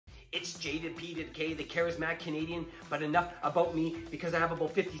It's Jaded P to the K, the charismatic Canadian, but enough about me because I have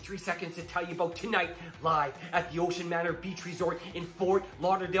about 53 seconds to tell you about tonight. Live at the Ocean Manor Beach Resort in Fort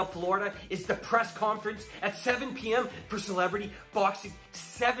Lauderdale, Florida is the press conference at 7 p.m. for Celebrity Boxing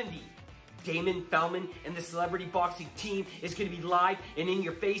 70. Damon Fellman and the Celebrity Boxing team is going to be live and in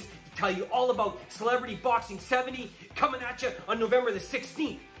your face to tell you all about Celebrity Boxing 70 coming at you on November the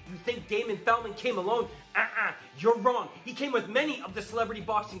 16th. You think Damon Fellman came alone? You're wrong. He came with many of the Celebrity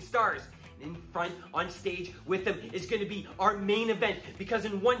Boxing stars. In front, on stage with him is going to be our main event, because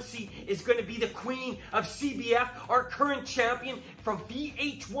in one seat is going to be the queen of CBF, our current champion from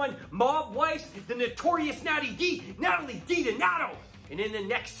VH1 Mob Wives, the notorious Natty D, Natalie D. Donato. And in the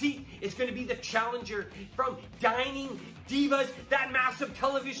next seat is going to be the challenger from Dining Divas, that massive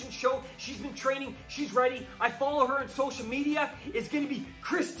television show. She's been training. She's ready. I follow her on social media. It's going to be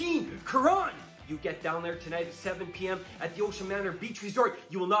Christine Caron. You get down there tonight at 7 p.m. at the Ocean Manor Beach Resort.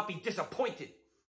 You will not be disappointed.